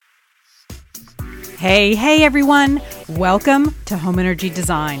Hey everyone! Welcome to Home Energy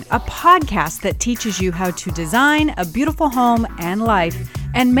Design, a podcast that teaches you how to design a beautiful home and life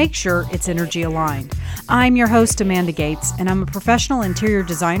and make sure it's energy aligned. I'm your host, Amanda Gates, and I'm a professional interior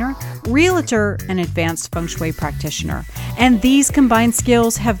designer, realtor, and advanced feng shui practitioner. And these combined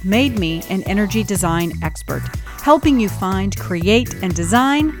skills have made me an energy design expert, helping you find, create, and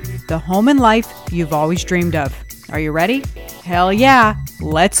design the home and life you've always dreamed of. Are you ready? Hell yeah!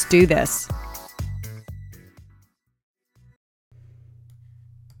 Let's do this.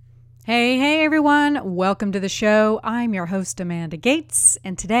 Hey everyone, welcome to the show. I'm your host, Amanda Gates,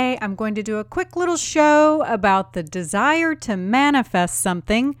 and today I'm going to do a quick little show about the desire to manifest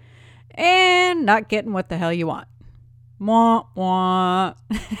something and not getting what the hell you want. Wah, wah.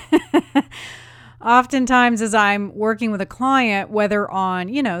 Oftentimes as I'm working with a client, whether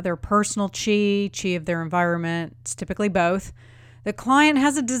on, their personal chi of their environment, it's typically both, the client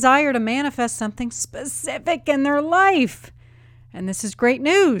has a desire to manifest something specific in their life. And this is great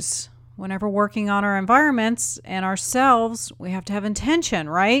news. Whenever working on our environments and ourselves, we have to have intention,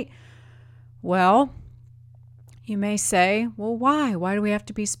 right? Well, you may say, well, why? Why do we have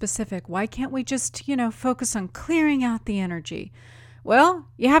to be specific? Why can't we just, focus on clearing out the energy? Well,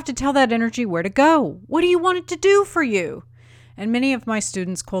 you have to tell that energy where to go. What do you want it to do for you? And many of my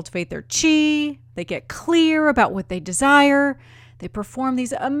students cultivate their chi. They get clear about what they desire. They perform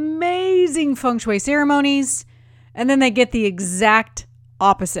these amazing feng shui ceremonies. And then they get the exact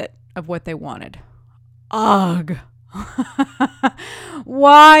opposite of what they wanted. Ugh.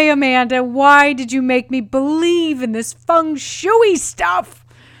 Why, Amanda? Why did you make me believe in this feng shui stuff?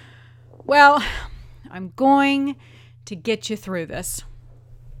 Well, I'm going to get you through this.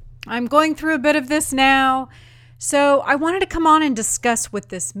 I'm going through a bit of this now. So I wanted to come on and discuss what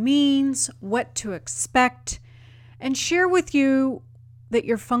this means, what to expect, and share with you that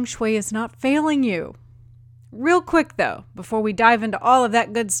your feng shui is not failing you. Real quick, though, before we dive into all of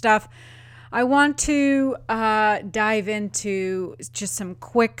that good stuff, I want to dive into just some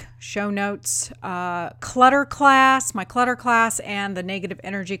quick show notes. Clutter class, my clutter class, and the negative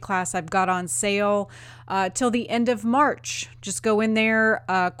energy class I've got on sale till the end of March. Just go in there,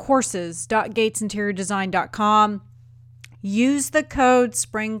 courses.gatesinteriordesign.com. Use the code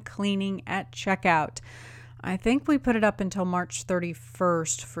SPRINGCLEANING at checkout. I think we put it up until March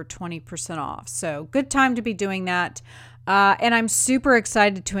 31st for 20% off. So good time to be doing that. And I'm super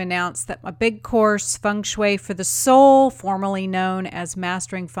excited to announce that my big course, Feng Shui for the Soul, formerly known as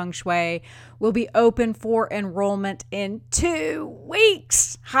Mastering Feng Shui, will be open for enrollment in 2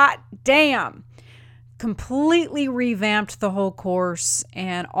 weeks. Hot damn. Completely revamped the whole course,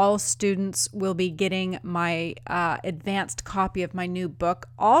 and all students will be getting my advanced copy of my new book,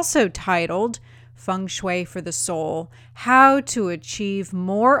 also titled Feng Shui for the Soul, How to Achieve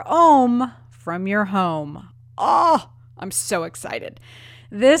More Om from Your Home. Oh, I'm so excited.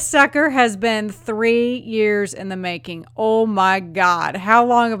 This sucker has been 3 years in the making. Oh my God. How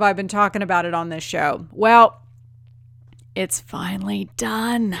long have I been talking about it on this show? Well, it's finally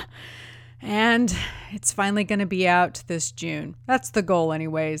done. And it's finally going to be out this June. That's the goal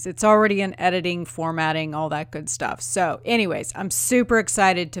anyways. It's already in editing, formatting, all that good stuff. So anyways, I'm super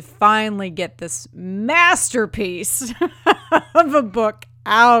excited to finally get this masterpiece of a book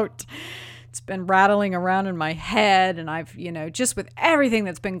out. It's been rattling around in my head, and I've, just with everything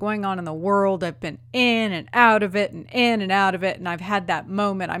that's been going on in the world, I've been in and out of it and in and out of it. And I've had that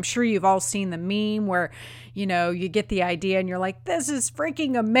moment. I'm sure you've all seen the meme where, you get the idea and you're like, this is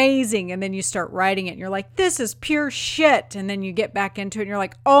freaking amazing. And then you start writing it and you're like, this is pure shit. And then you get back into it and you're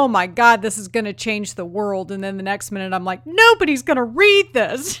like, oh my God, this is going to change the world. And then the next minute I'm like, nobody's going to read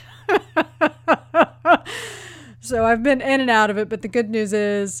this. So I've been in and out of it, but the good news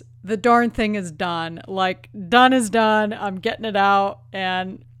is the darn thing is done. Like, done is done. I'm getting it out,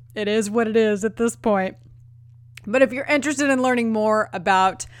 and it is what it is at this point. But if you're interested in learning more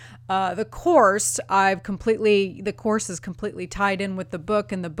about the course, the course is completely tied in with the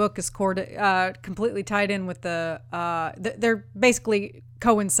book, and the book is completely tied in with they're basically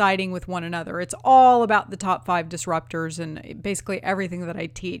coinciding with one another. It's all about the top 5 disruptors and basically everything that I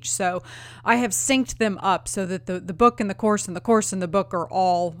teach. So I have synced them up so that the book and the course and the course and the book are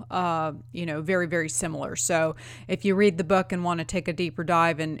all, very, very similar. So if you read the book and want to take a deeper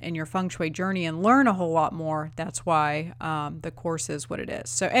dive in your feng shui journey and learn a whole lot more, that's why the course is what it is.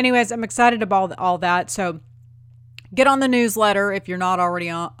 So anyways, I'm excited about all that. So get on the newsletter if you're not already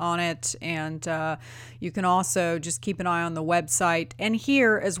on it. And you can also just keep an eye on the website. And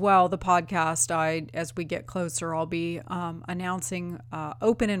here as well, the podcast, as we get closer, I'll be announcing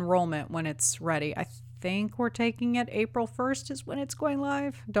open enrollment when it's ready. I think we're taking it April 1st is when it's going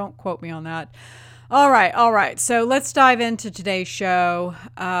live. Don't quote me on that. All right. So let's dive into today's show.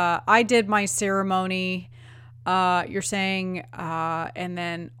 I did my ceremony, you're saying, and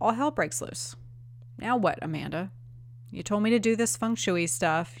then all hell breaks loose. Now what, Amanda? You told me to do this feng shui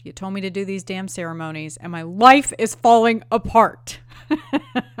stuff. You told me to do these damn ceremonies, and my life is falling apart.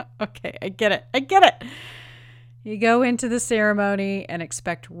 Okay, I get it. You go into the ceremony and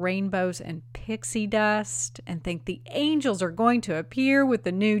expect rainbows and pixie dust and think the angels are going to appear with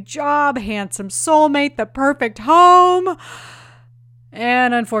the new job, handsome soulmate, the perfect home.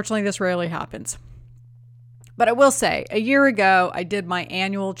 And unfortunately, this rarely happens. But I will say, a year ago, I did my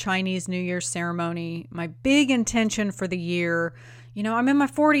annual Chinese New Year ceremony. My big intention for the year, I'm in my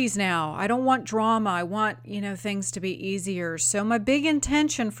 40s now. I don't want drama. I want, things to be easier. So my big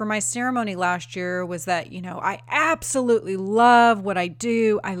intention for my ceremony last year was that, I absolutely love what I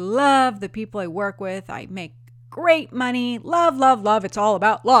do. I love the people I work with. I make great money. Love, love, love. It's all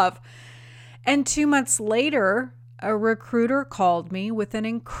about love. And 2 months later, a recruiter called me with an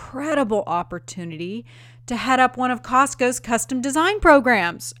incredible opportunity to head up one of Costco's custom design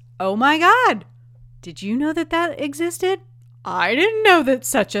programs. Oh my God. Did you know that existed? I didn't know that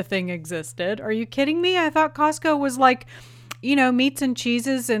such a thing existed. Are you kidding me? I thought Costco was like, meats and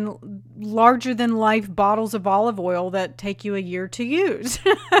cheeses and larger than life bottles of olive oil that take you a year to use.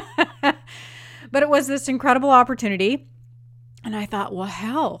 But it was this incredible opportunity. And I thought, well,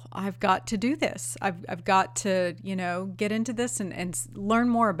 hell, I've got to do this. I've got to, get into this and learn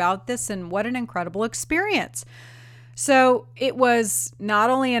more about this. And what an incredible experience. So it was not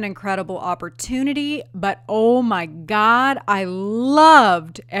only an incredible opportunity, but oh my God, I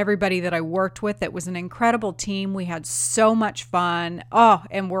loved everybody that I worked with. It was an incredible team. We had so much fun. Oh,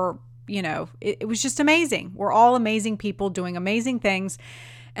 and it was just amazing. We're all amazing people doing amazing things.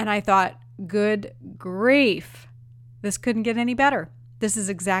 And I thought, good grief, this couldn't get any better. This is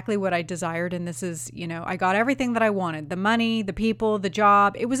exactly what I desired. And this is, I got everything that I wanted, the money, the people, the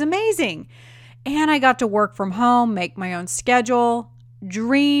job. It was amazing. And I got to work from home, make my own schedule.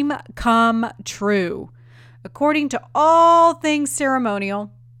 Dream come true. According to all things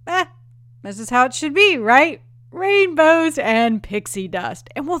ceremonial, this is how it should be, right? Rainbows and pixie dust.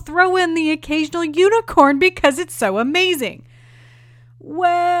 And we'll throw in the occasional unicorn because it's so amazing.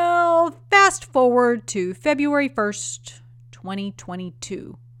 Well, fast forward to February 1st,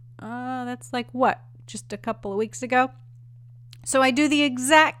 2022. That's like what? Just a couple of weeks ago? So I do the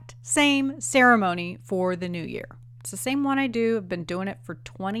exact same ceremony for the new year. It's the same one I do. I've been doing it for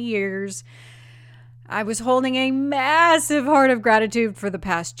 20 years. I was holding a massive heart of gratitude for the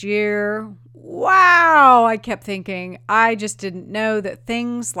past year. Wow, I kept thinking, I just didn't know that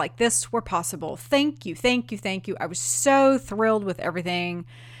things like this were possible. Thank you. I was so thrilled with everything.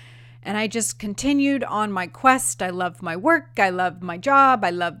 And I just continued on my quest. I love my work. I love my job.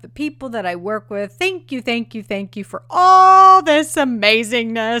 I love the people that I work with. Thank you for all this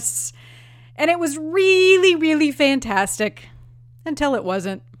amazingness. And it was really, really fantastic until it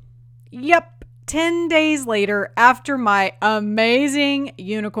wasn't. Yep. 10 days later, after my amazing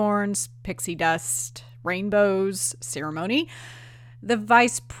unicorns, pixie dust, rainbows ceremony, the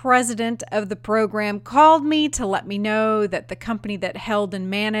vice president of the program called me to let me know that the company that held and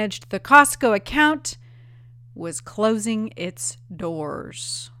managed the Costco account was closing its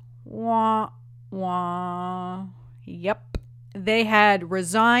doors. Wah, wah. Yep. They had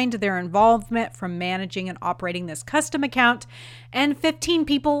resigned their involvement from managing and operating this custom account, and 15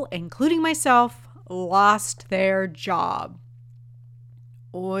 people, including myself, lost their job.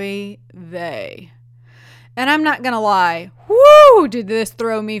 Oy vey. And I'm not going to lie, whoo, did this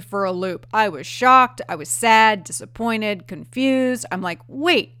throw me for a loop. I was shocked, I was sad, disappointed, confused. I'm like,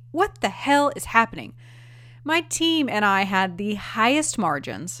 wait, what the hell is happening? My team and I had the highest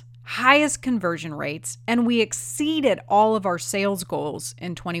margins, highest conversion rates, and we exceeded all of our sales goals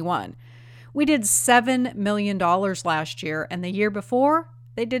in 21. We did $7 million last year, and the year before,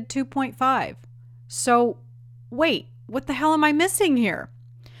 they did 2.5. So, wait, what the hell am I missing here?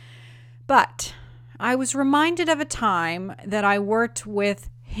 But I was reminded of a time that I worked with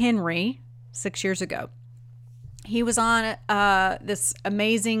Henry 6 years ago. He was on this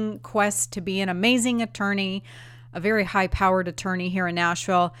amazing quest to be an amazing attorney, a very high-powered attorney here in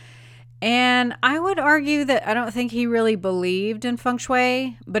Nashville. And I would argue that I don't think he really believed in feng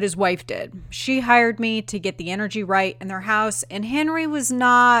shui, but his wife did. She hired me to get the energy right in their house, and Henry was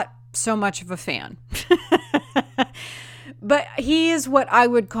not so much of a fan. But he is what I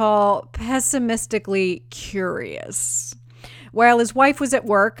would call pessimistically curious. While his wife was at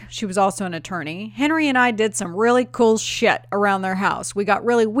work, she was also an attorney, Henry and I did some really cool shit around their house. We got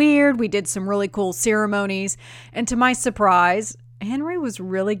really weird. We did some really cool ceremonies. And to my surprise, Henry was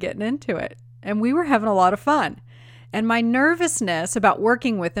really getting into it. And we were having a lot of fun. And my nervousness about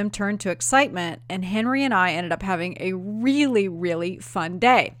working with him turned to excitement. And Henry and I ended up having a really, really fun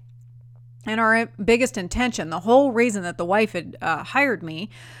day. And our biggest intention, the whole reason that the wife had hired me,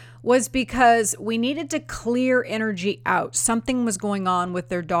 was because we needed to clear energy out. Something was going on with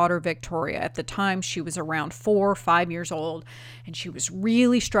their daughter, Victoria. At the time, she was around 4 or 5 years old, and she was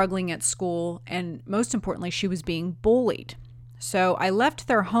really struggling at school. And most importantly, she was being bullied. So I left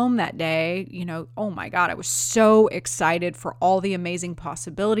their home that day. Oh my God, I was so excited for all the amazing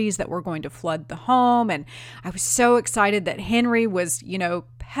possibilities that were going to flood the home. And I was so excited that Henry was,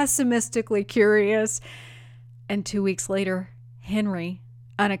 pessimistically curious. And 2 weeks later, Henry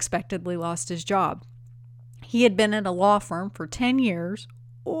unexpectedly lost his job. He had been at a law firm for 10 years.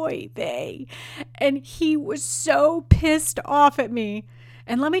 Oy vey. And he was so pissed off at me.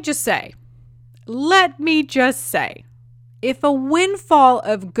 And let me just say, if a windfall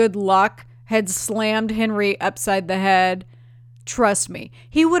of good luck had slammed Henry upside the head, trust me,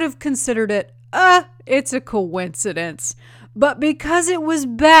 he would have considered it, it's a coincidence. But because it was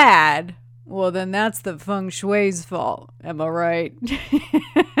bad, well, then that's the feng shui's fault. Am I right?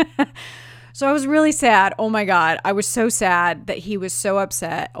 So I was really sad. Oh my God. I was so sad that he was so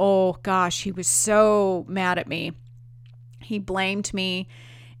upset. Oh gosh, he was so mad at me. He blamed me.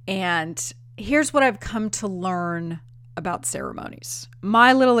 And here's what I've come to learn about ceremonies.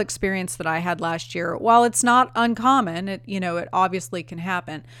 My little experience that I had last year, while it's not uncommon, it obviously can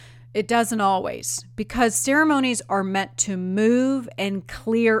happen. It doesn't always, because ceremonies are meant to move and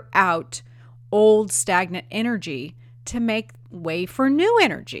clear out old stagnant energy to make way for new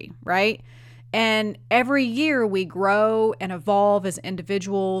energy, right? And every year we grow and evolve as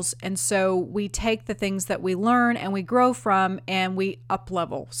individuals. And so we take the things that we learn and we grow from and we up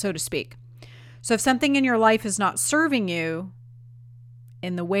level, so to speak. So if something in your life is not serving you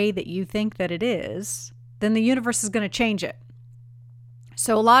in the way that you think that it is, then the universe is going to change it.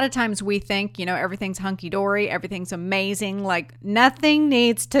 So a lot of times we think, everything's hunky-dory, everything's amazing, like nothing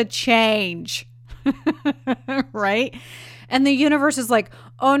needs to change, right? And the universe is like,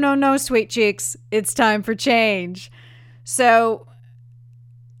 oh, no, sweet cheeks, it's time for change. So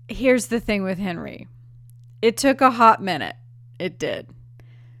here's the thing with Henry. It took a hot minute. It did.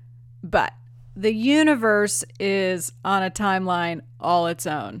 But the universe is on a timeline all its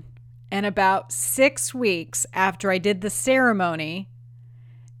own. And about 6 weeks after I did the ceremony,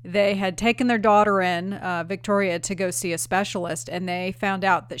 they had taken their daughter in, Victoria, to go see a specialist, and they found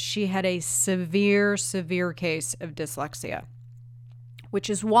out that she had a severe, severe case of dyslexia, which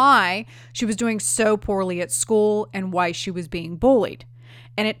is why she was doing so poorly at school and why she was being bullied.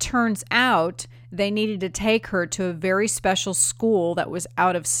 And it turns out they needed to take her to a very special school that was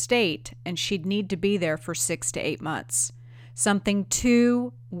out of state, and she'd need to be there for 6 to 8 months, something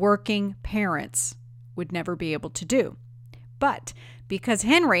 2 working parents would never be able to do. But because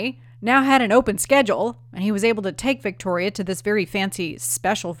Henry now had an open schedule and he was able to take Victoria to this very fancy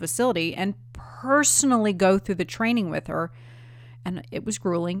special facility and personally go through the training with her, and it was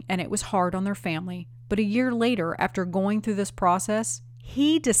grueling and it was hard on their family. But a year later, after going through this process,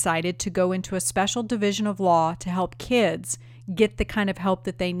 he decided to go into a special division of law to help kids get the kind of help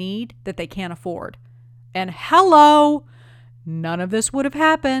that they need that they can't afford. And hello, none of this would have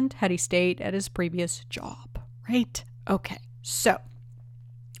happened had he stayed at his previous job, right? Okay, so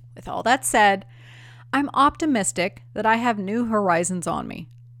with all that said, I'm optimistic that I have new horizons on me.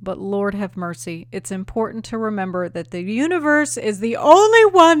 But Lord have mercy, it's important to remember that the universe is the only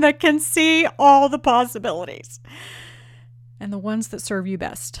one that can see all the possibilities and the ones that serve you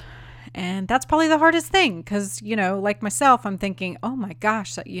best. And that's probably the hardest thing because, like myself, I'm thinking, oh my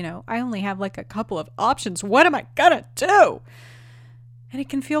gosh, I only have like a couple of options. What am I gonna do? And it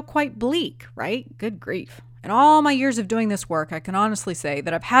can feel quite bleak, right? Good grief. In all my years of doing this work, I can honestly say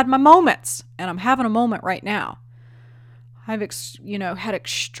that I've had my moments, and I'm having a moment right now. I've, had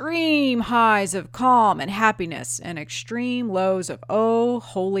extreme highs of calm and happiness and extreme lows of, oh,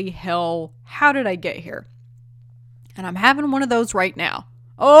 holy hell, how did I get here? And I'm having one of those right now.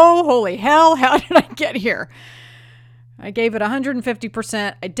 Oh, holy hell, how did I get here? I gave it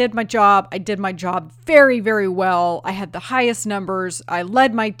 150%. I did my job. I did my job very, very well. I had the highest numbers. I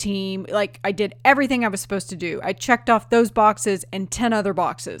led my team. Like, I did everything I was supposed to do. I checked off those boxes and 10 other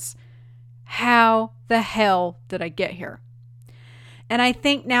boxes. How the hell did I get here? And I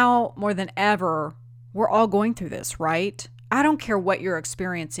think now more than ever, we're all going through this, right? I don't care what you're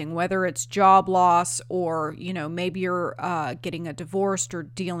experiencing, whether it's job loss or, maybe you're getting a divorce or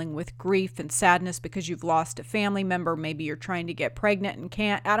dealing with grief and sadness because you've lost a family member. Maybe you're trying to get pregnant and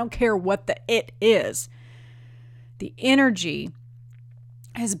can't. I don't care what it is. The energy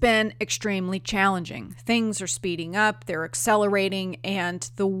has been extremely challenging. Things are speeding up, they're accelerating, and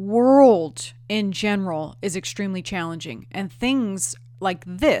the world in general is extremely challenging. And things like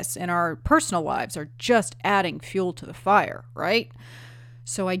this in our personal lives are just adding fuel to the fire, right?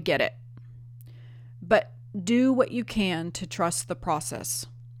 So I get it. But do what you can to trust the process.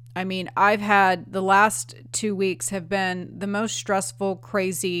 I mean, I've had the last 2 weeks have been the most stressful,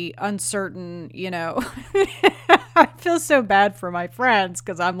 crazy, uncertain, I feel so bad for my friends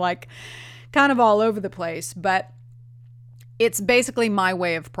because I'm like kind of all over the place, but it's basically my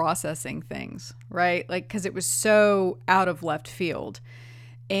way of processing things, right? Like, because it was so out of left field.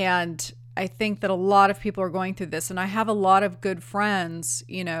 And I think that a lot of people are going through this, and I have a lot of good friends.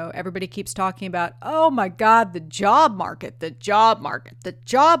 Everybody keeps talking about, oh my God, the job market's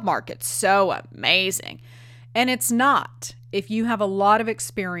so amazing. And it's not. If you have a lot of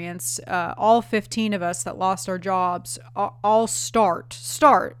experience, all 15 of us that lost our jobs all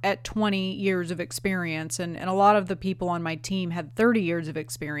start at 20 years of experience. And a lot of the people on my team had 30 years of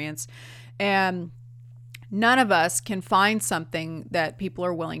experience. And none of us can find something that people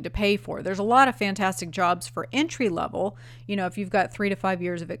are willing to pay for. There's a lot of fantastic jobs for entry level. If you've got 3 to 5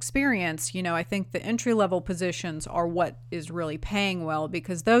 years of experience, I think the entry level positions are what is really paying well,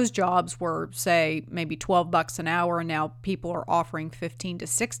 because those jobs were, say, maybe $12 an hour, and now people are offering 15 to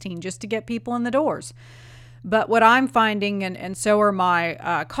 16 just to get people in the doors. But what I'm finding, and so are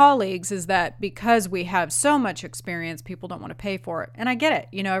my colleagues, is that because we have so much experience, people don't want to pay for it. And I get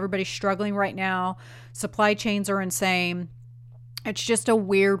it. Everybody's struggling right now. Supply chains are insane. It's just a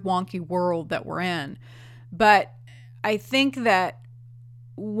weird, wonky world that we're in. But I think that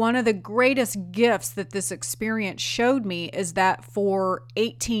one of the greatest gifts that this experience showed me is that for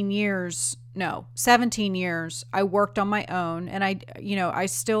 17 years, I worked on my own, and I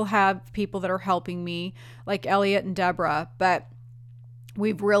still have people that are helping me, like Elliot and Deborah, but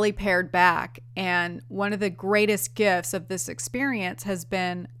we've really pared back. And one of the greatest gifts of this experience has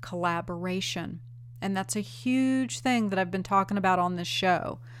been collaboration. And that's a huge thing that I've been talking about on this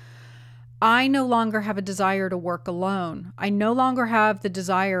show. I no longer have a desire to work alone. I no longer have the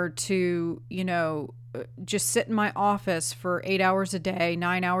desire to, just sit in my office for 8 hours a day,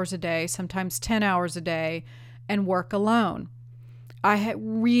 9 hours a day, sometimes 10 hours a day, and work alone. I had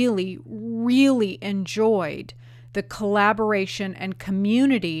really, really enjoyed the collaboration and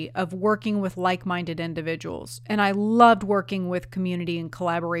community of working with like-minded individuals. And I loved working with community and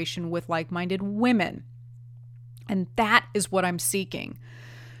collaboration with like-minded women. And that is what I'm seeking.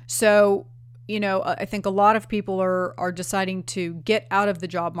 So, I think a lot of people are deciding to get out of the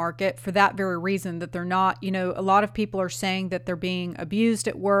job market for that very reason, that they're not, a lot of people are saying that they're being abused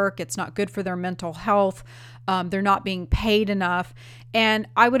at work. It's not good for their mental health. They're not being paid enough. And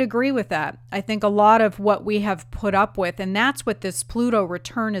I would agree with that. I think a lot of what we have put up with, and that's what this Pluto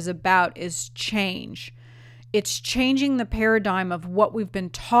return is about, is change. It's changing the paradigm of what we've been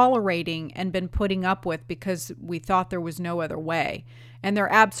tolerating and been putting up with because we thought there was no other way. And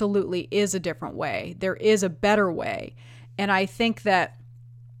there absolutely is a different way. There is a better way. And I think that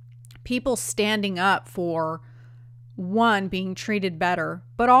people standing up for, one, being treated better,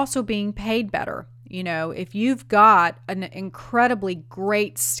 but also being paid better. If you've got an incredibly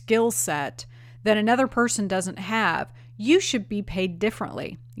great skill set that another person doesn't have, you should be paid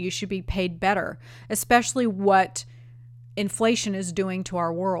differently. You should be paid better, especially what inflation is doing to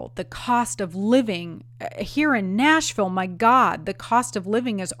our world. The cost of living here in Nashville, my God, the cost of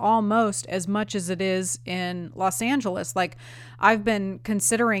living is almost as much as it is in Los Angeles. Like, I've been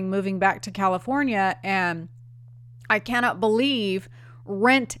considering moving back to California, and I cannot believe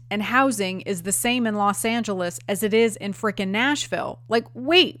rent and housing is the same in Los Angeles as it is in freaking Nashville. Like,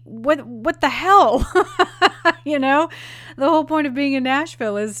 wait, what the hell? The whole point of being in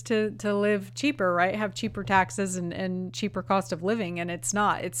Nashville is to live cheaper, right? Have cheaper taxes and cheaper cost of living. And it's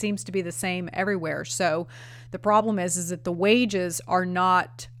not. It seems to be the same everywhere. So the problem is that the wages are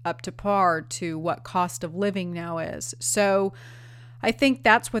not up to par to what cost of living now is. So I think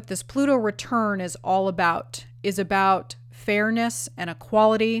that's what this Pluto return is all about, is about fairness and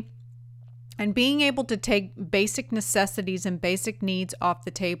equality, and being able to take basic necessities and basic needs off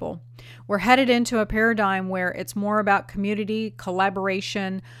the table. We're headed into a paradigm where it's more about community,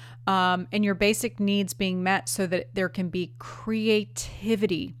 collaboration, and your basic needs being met so that there can be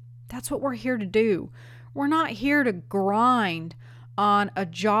creativity. That's what we're here to do. We're not here to grind on a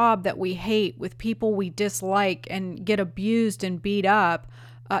job that we hate with people we dislike and get abused and beat up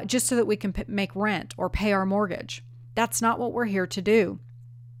just so that we can make rent or pay our mortgage. That's not what we're here to do.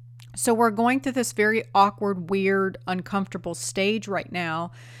 So we're going through this very awkward, weird, uncomfortable stage right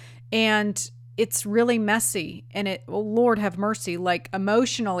now. And it's really messy. And Lord have mercy, like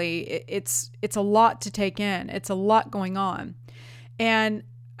emotionally, it's a lot to take in. It's a lot going on. And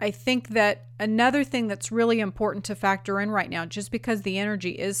I think that another thing that's really important to factor in right now, just because the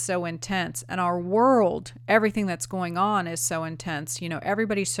energy is so intense and our world, everything that's going on is so intense,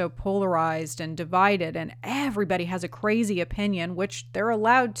 everybody's so polarized and divided and everybody has a crazy opinion, which they're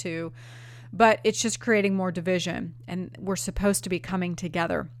allowed to, but it's just creating more division and we're supposed to be coming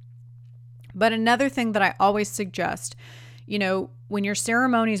together. But another thing that I always suggest, when your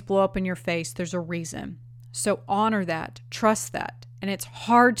ceremonies blow up in your face, there's a reason. So honor that, trust that. And it's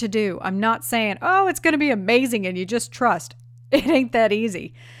hard to do. I'm not saying, oh, it's going to be amazing and you just trust. It ain't that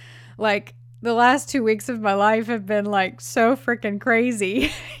easy. Like the last 2 weeks of my life have been like so freaking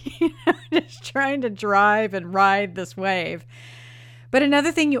crazy, just trying to drive and ride this wave. But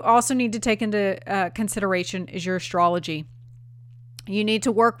another thing you also need to take into consideration is your astrology. You need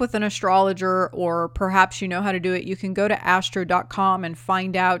to work with an astrologer, or perhaps you know how to do it. You can go to astro.com and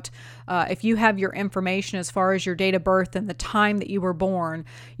find out if you have your information as far as your date of birth and the time that you were born.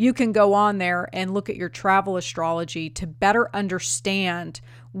 You can go on there and look at your travel astrology to better understand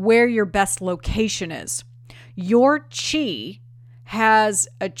where your best location is. Your chi has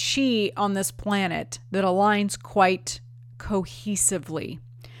a chi on this planet that aligns quite cohesively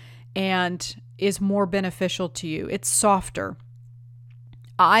and is more beneficial to you. It's softer.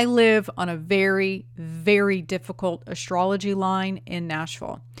 I live on a very, very difficult astrology line in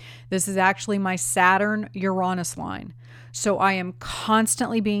Nashville. This is actually my Saturn-Uranus line. So I am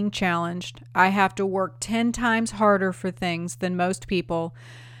constantly being challenged. I have to work 10 times harder for things than most people.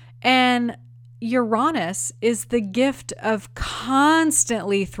 And Uranus is the gift of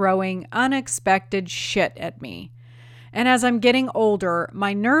constantly throwing unexpected shit at me. And as I'm getting older,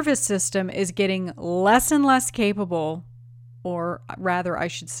 my nervous system is getting less and less capable, or rather, I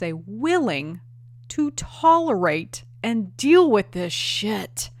should say, willing to tolerate and deal with this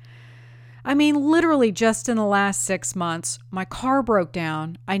shit. I mean, literally just in the last 6 months, my car broke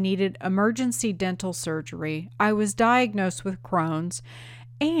down. I needed emergency dental surgery. I was diagnosed with Crohn's,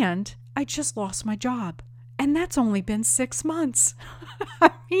 and I just lost my job. And that's only been 6 months.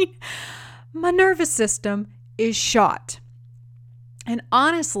 I mean, my nervous system is shot. And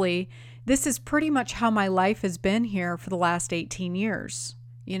honestly, this is pretty much how my life has been here for the last 18 years.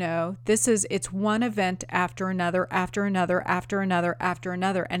 It's one event after another, after another, after another, after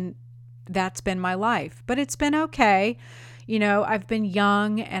another. And that's been my life. But it's been okay. I've been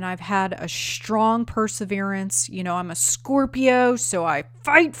young and I've had a strong perseverance. I'm a Scorpio, so I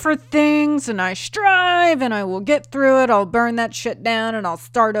fight for things and I strive and I will get through it. I'll burn that shit down and I'll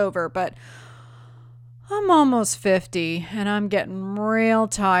start over. But I'm almost 50 and I'm getting real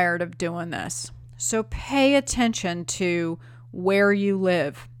tired of doing this. So pay attention to where you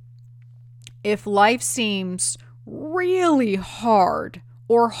live. If life seems really hard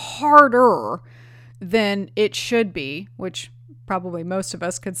or harder than it should be, which probably most of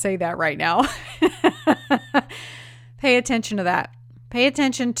us could say that right now, pay attention to that. Pay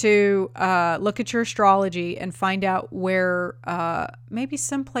attention to look at your astrology and find out where maybe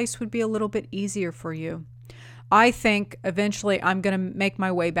someplace would be a little bit easier for you. I think eventually I'm going to make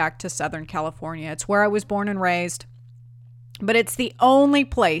my way back to Southern California. It's where I was born and raised, but it's the only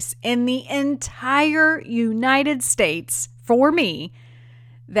place in the entire United States for me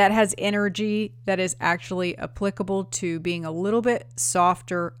that has energy that is actually applicable to being a little bit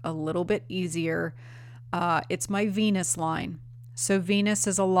softer, a little bit easier. It's my Venus line. So Venus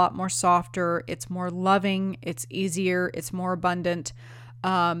is a lot more softer. It's more loving. It's easier. It's more abundant.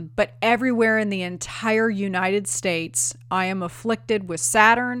 But everywhere in the entire United States, I am afflicted with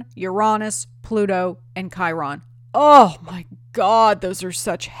Saturn, Uranus, Pluto, and Chiron. Oh my God, those are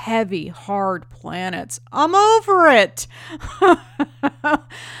such heavy, hard planets. I'm over it.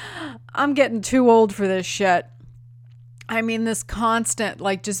 I'm getting too old for this shit. I mean, this constant,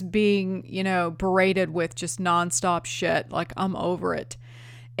 just being, berated with just nonstop shit. I'm over it.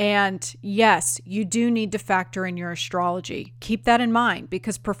 And yes, you do need to factor in your astrology. Keep that in mind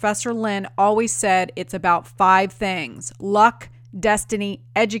because Professor Lin always said it's about 5 things: luck, destiny,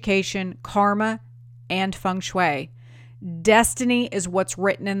 education, karma, and feng shui. Destiny is what's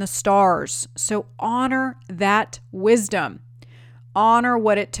written in the stars. So honor that wisdom. Honor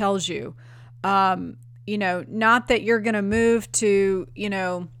what it tells you. Not that you're going to move to,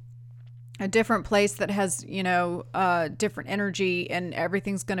 a different place that has, different energy, and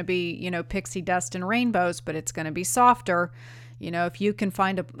everything's going to be, pixie dust and rainbows, but it's going to be softer. If you can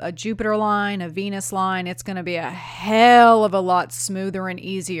find a Jupiter line, a Venus line, it's going to be a hell of a lot smoother and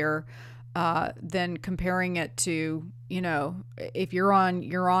easier than comparing it to, if you're on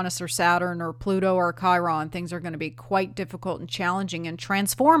Uranus or Saturn or Pluto or Chiron. Things are going to be quite difficult and challenging and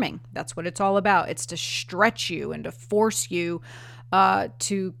transforming. That's what it's all about. It's to stretch you and to force you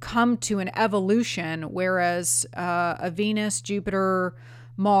to come to an evolution, whereas a Venus, Jupiter,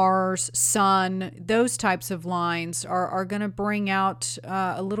 Mars, Sun, those types of lines are going to bring out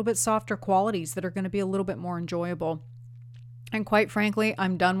a little bit softer qualities that are going to be a little bit more enjoyable. And quite frankly,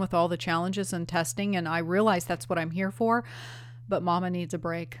 I'm done with all the challenges and testing, and I realize that's what I'm here for, but Mama needs a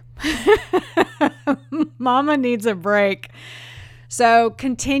break. Mama needs a break. So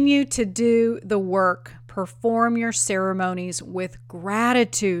continue to do the work. Perform your ceremonies with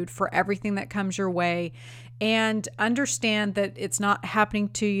gratitude for everything that comes your way, and understand that it's not happening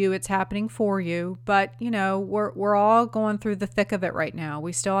to you, it's happening for you. But, we're all going through the thick of it right now.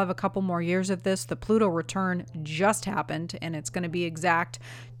 We still have a couple more years of this. The Pluto return just happened, and it's going to be exact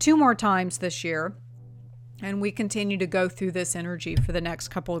 2 more times this year. And we continue to go through this energy for the next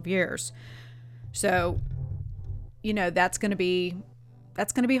couple of years. So, that's going to be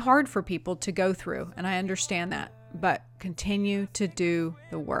hard for people to go through, and I understand that, but continue to do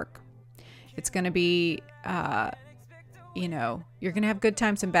the work. It's going to be, you're going to have good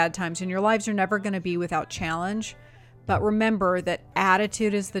times and bad times, and your lives are never going to be without challenge. But remember that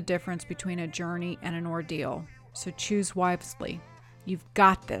attitude is the difference between a journey and an ordeal. So choose wisely. You've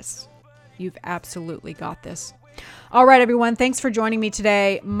got this. You've absolutely got this. All right, everyone. Thanks for joining me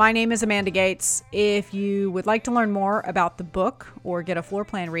today. My name is Amanda Gates. If you would like to learn more about the book or get a floor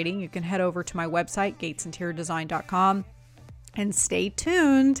plan reading, you can head over to my website, gatesinteriordesign.com, and stay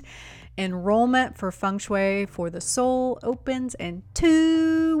tuned. Enrollment for Feng Shui for the Soul opens in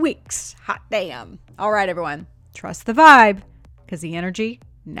 2 weeks. Hot damn. All right, everyone. Trust the vibe, because the energy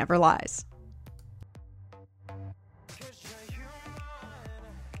never lies.